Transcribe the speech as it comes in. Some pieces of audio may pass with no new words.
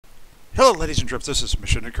Hello ladies and gents, this is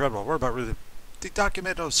Mission Incredible. We're about ready to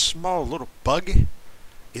document a small little bug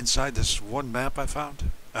inside this one map I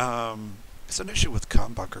found. It's an issue with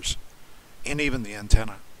comm bunkers and even the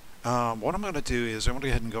antenna. What I'm going to do is I'm going to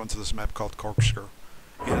go ahead and go into this map called Corkscrew.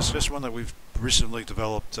 And it's just one that we've recently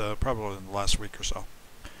developed probably in the last week or so.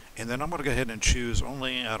 And then I'm going to go ahead and choose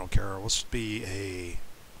only, I don't care, let's be a...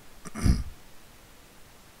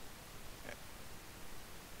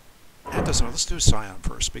 It doesn't. Let's do Cyan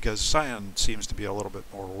first because Cyan seems to be a little bit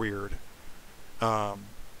more weird.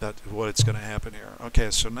 That what it's going to happen here.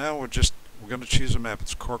 Okay, so now we're going to choose a map.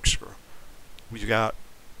 It's Corkscrew. We got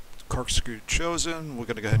Corkscrew chosen. We're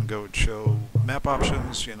going to go ahead and go and show map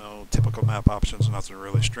options. You know, typical map options. Nothing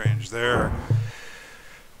really strange there.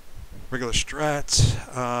 Regular strat.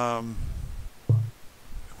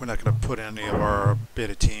 We're not going to put any of our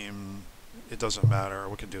beta team. It doesn't matter.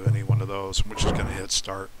 We can do any one of those. We're just going to hit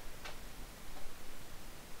start.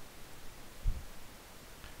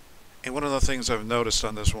 And one of the things I've noticed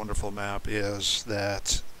on this wonderful map is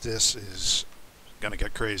that this is going to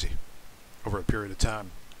get crazy over a period of time.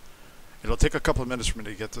 It'll take a couple of minutes for me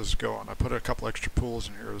to get this going. I put a couple extra pools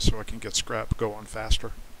in here so I can get scrap going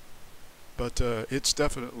faster. But it's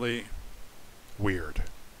definitely weird.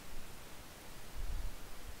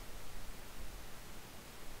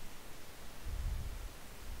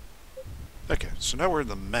 Okay, so now we're in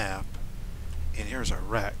the map, and here's our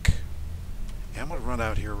wreck. And I'm going to run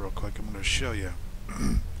out here real quick. I'm going to show you.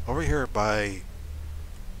 Over here by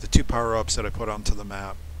the two power-ups that I put onto the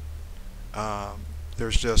map,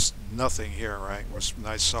 there's just nothing here, right? There's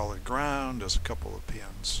nice solid ground. There's a couple of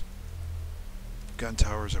pins. Gun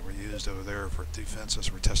towers that were used over there for defense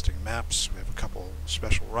as we're testing maps. We have a couple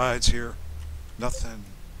special rides here. Nothing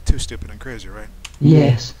too stupid and crazy, right?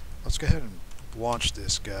 Yes. Let's go ahead and launch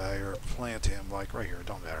this guy or plant him like right here.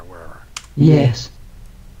 Don't matter, wherever. Yes.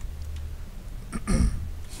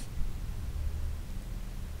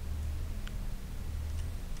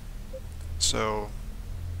 So,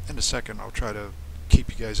 in a second, I'll try to keep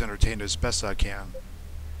you guys entertained as best I can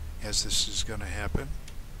as this is going to happen.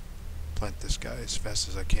 Plant this guy as fast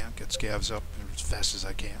as I can, get scavs up as fast as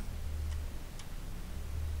I can.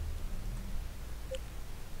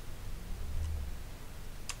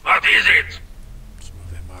 What is it? Let's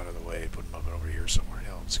move him out of the way, put him up over here somewhere.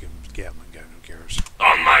 Hell, let's give him a Gatling gun, who cares?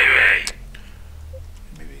 On my way.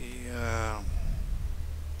 Maybe,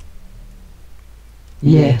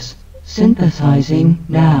 Yes. Synthesizing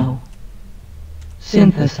now.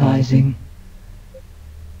 Synthesizing.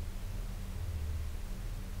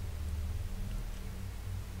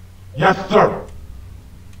 Yes, sir.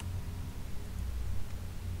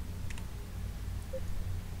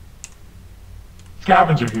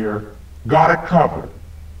 Scavenger here. Got it covered.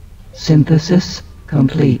 Synthesis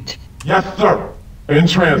complete. Yes, sir. In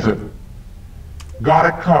transit. Got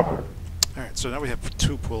it covered. Alright, so now we have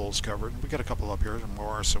two pools covered. We got a couple up here and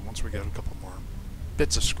more, so once we get a couple more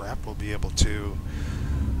bits of scrap, we'll be able to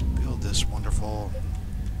build this wonderful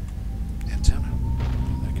antenna.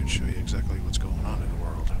 And I can show you exactly what's going on in the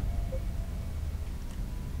world.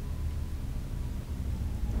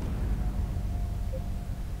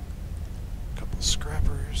 Couple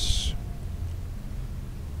scrappers.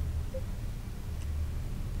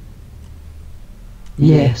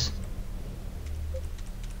 Yes.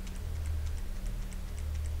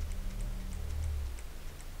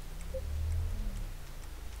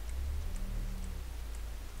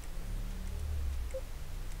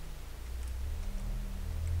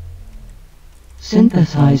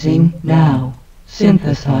 Synthesizing now.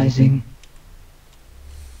 Synthesizing.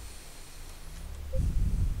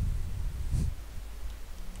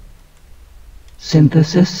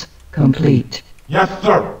 Synthesis complete. Yes,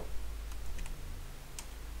 sir.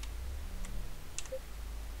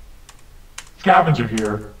 Scavenger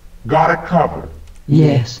here. Got it covered.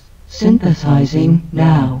 Yes. Synthesizing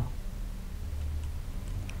now.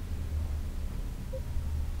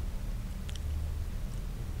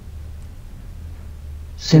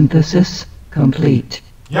 Synthesis complete.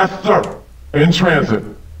 Yes, sir. In transit.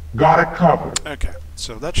 Got it covered. Okay,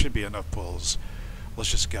 so that should be enough pulls.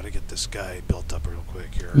 Let's just gotta get this guy built up real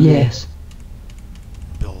quick here. Yes.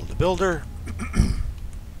 Build the builder.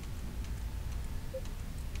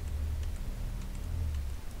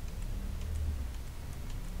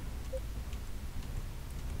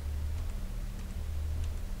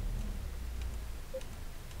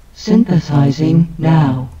 Synthesizing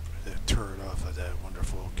now. The turret off of that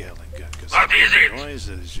wonderful Gatling gun because What is it? the noise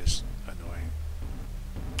is just annoying.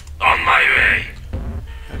 On my way.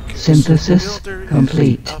 Okay, Synthesis so the builder is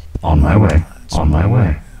complete. up. On my way. On my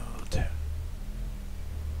way. Build.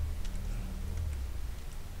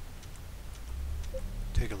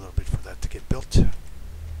 Take a little bit for that to get built.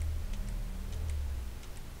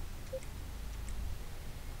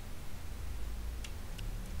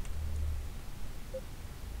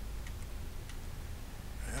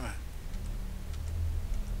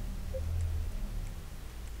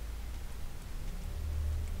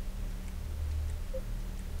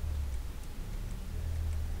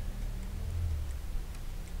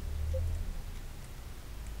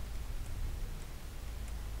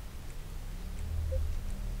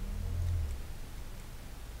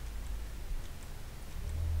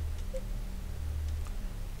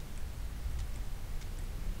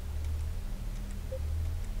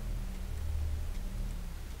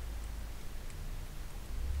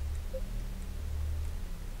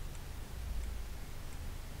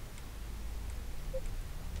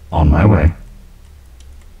 On my way.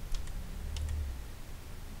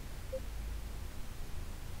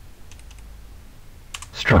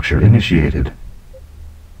 Structure initiated.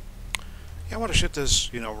 Yeah, I want to shoot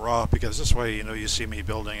this, raw, because this way, you see me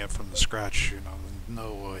building it from the scratch,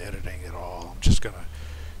 no editing at all. I'm just going to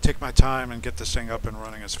take my time and get this thing up and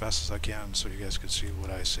running as fast as I can so you guys can see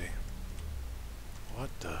what I see. What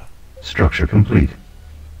the? Structure complete.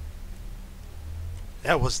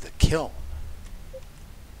 That was the kiln.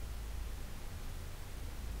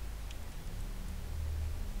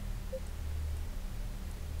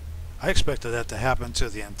 I expected that to happen to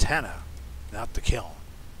the antenna, not the kiln.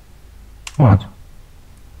 What?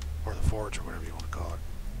 Or the forge, or whatever you want to call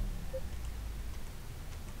it.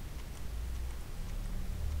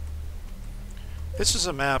 This is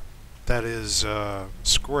a map that is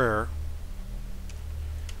square,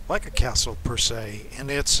 like a castle per se, and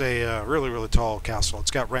it's a really, really tall castle. It's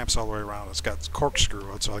got ramps all the way around. It's got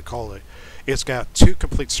corkscrew, that's what I call it. It's got 2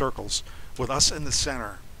 complete circles with us in the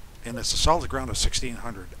center. And it's a solid ground of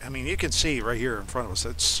 1600. I mean, you can see right here in front of us,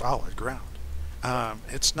 it's solid ground.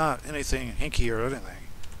 It's not anything hinky or anything.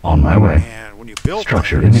 On my way. And when you build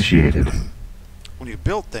Structure things, initiated. when you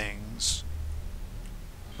build things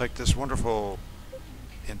like this wonderful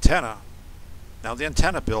antenna, now the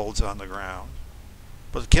antenna builds on the ground,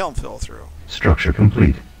 but the kiln fell through. Structure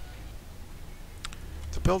complete.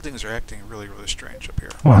 The buildings are acting really, really strange up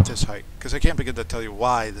here What? at this height, because I can't begin to tell you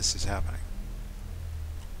why this is happening.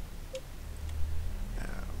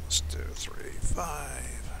 Let's do 3,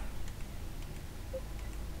 5.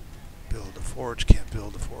 Build a forge. Can't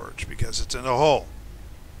build a forge because it's in a hole.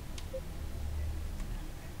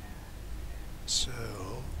 So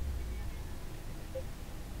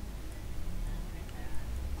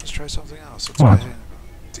let's try something else. Let's go What? ahead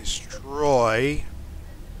and destroy.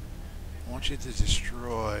 I want you to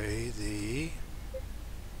destroy the.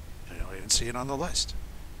 I don't even see it on the list.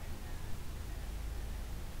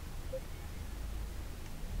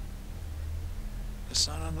 It's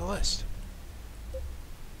not on the list.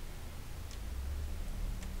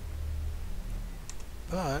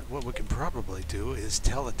 But what we can probably do is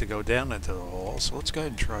tell it to go down into the hole. So let's go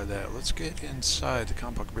ahead and try that. Let's get inside the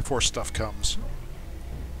comm bunker before stuff comes.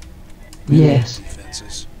 Yes.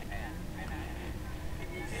 Defenses.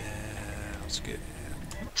 And let's get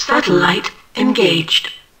in. Satellite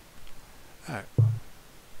engaged. Alright.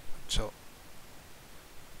 So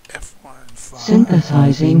F1.5.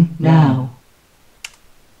 Synthesizing now.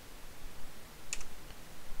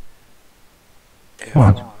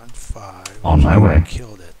 What? F1.5. On my way.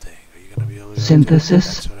 Kill that thing. Are you going to be able to do it? Synthesis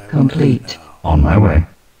That's what I complete. want to know. On my way.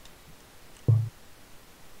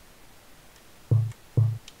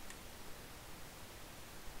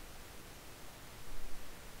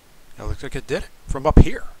 It looks like it did it from up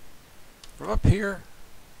here. From up here.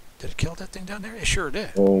 Did it kill that thing down there? It sure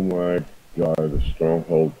did. Oh my god, the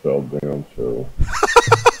stronghold fell down too.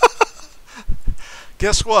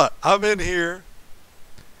 Guess what? I'm in here.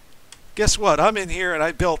 Guess what? I'm in here and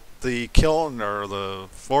I built the kiln or the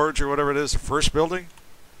forge or whatever it is, the first building.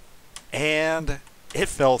 And it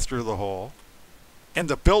fell through the hole. And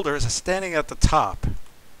the builder is standing at the top.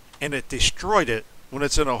 And it destroyed it when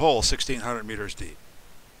it's in a hole 1,600 meters deep.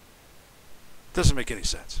 Doesn't make any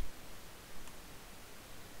sense.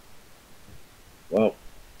 Well,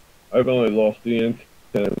 I've only lost the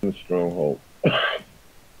antenna in the stronghold.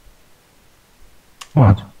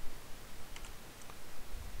 What?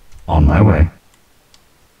 On my way.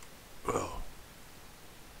 Well,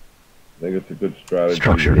 I think it's a good strategy.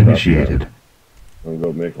 Structure to stop initiated. that. I'm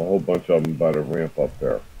going to make a whole bunch of them by the ramp up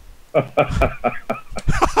there. so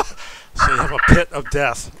you have a pit of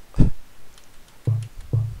death.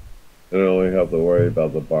 I don't only have to worry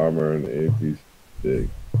about the bomber and the APC.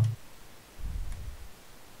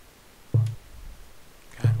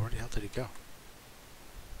 God, where the hell did he go?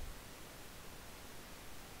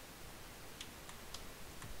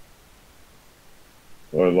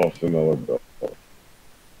 Oh, I lost another bill.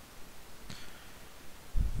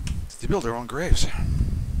 They build their own graves.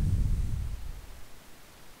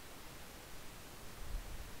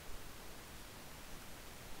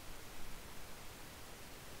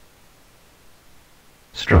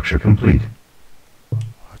 Structure complete.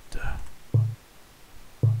 What the?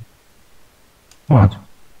 What?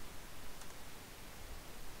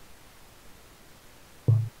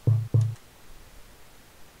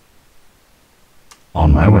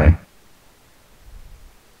 On my way.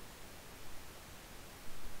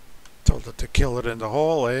 Told it to kill it in the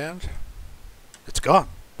hole and it's gone.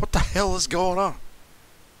 What the hell is going on?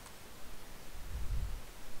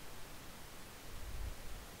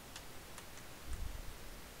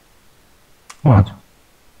 What?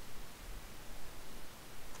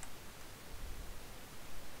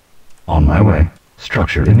 On my way.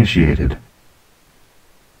 Structure initiated.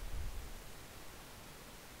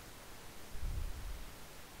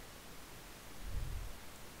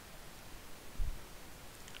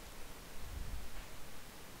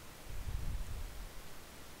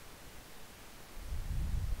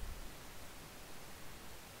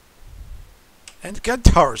 And the gun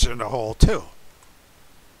tower's in the hole too.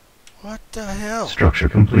 What the hell? Structure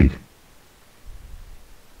complete.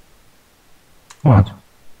 What?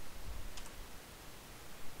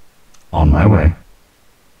 On my way.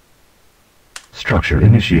 Structure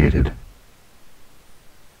initiated.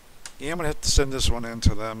 Yeah, I'm gonna have to send this one in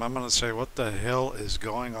to them. I'm gonna say, what the hell is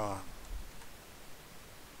going on?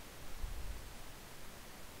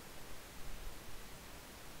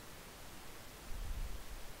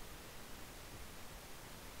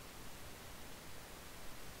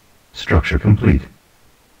 Structure complete.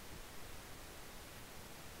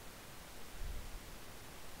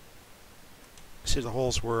 I see the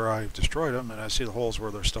holes where I've destroyed them, and I see the holes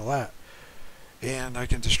where they're still at. And I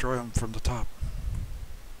can destroy them from the top.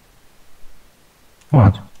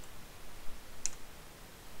 What?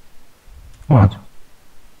 What?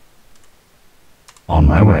 On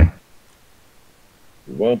my way.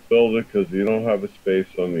 You won't build it because you don't have a space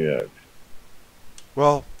on the edge.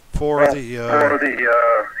 Well, for the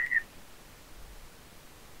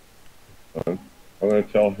I'm going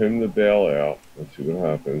to tell him to bail out. Let's see what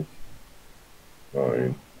happens.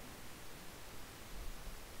 Fine.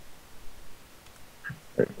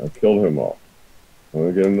 Okay, I killed him off. I'm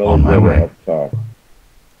going to get another On my builder way. up top.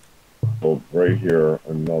 Build right here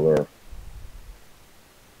another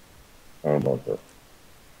town bunker.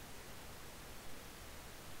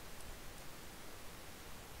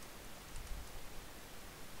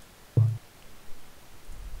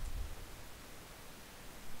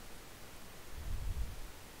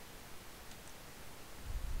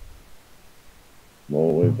 I'm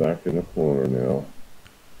all the way back in the corner now.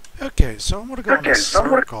 okay, so I'm gonna go in a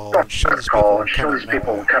circle and show these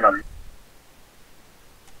people kind of.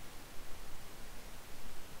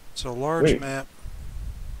 So large Wait. map.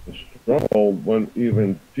 The stronghold went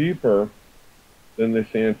even deeper than this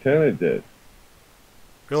antenna did.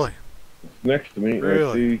 Really? It's next to me. and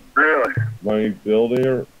Really? I see my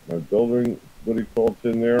building, what he calls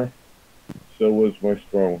in there. So was my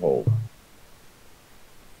stronghold.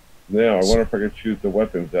 Now, I wonder if I could shoot the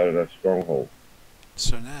weapons out of that stronghold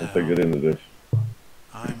So once I now get into this.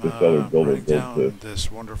 I'm this other builder running built down this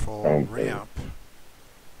this wonderful town thing. ramp.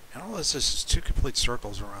 And all this is two complete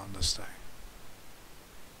circles around this thing.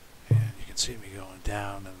 And you can see me going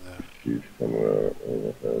down and the She's coming out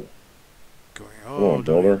overhead. going Come on,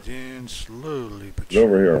 builder. down slowly but Get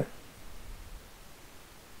over here.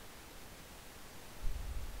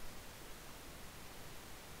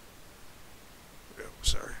 Oh,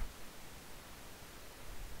 sorry.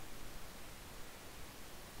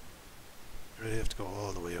 I really have to go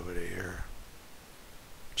all the way over to here.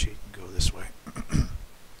 Cheat and go this way.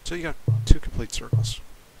 So you got two complete circles.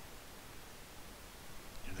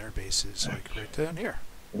 And their base is like right down here.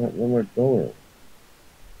 Where am I going?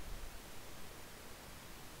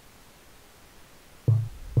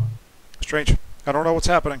 Strange. I don't know what's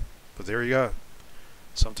happening, but there you go.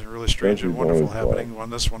 Something really strange and wonderful happening on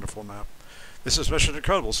this wonderful map. This is Mission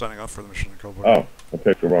Incredible signing off for the Mission Incredible. Oh, I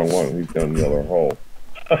picked the wrong one. He's down the other hole.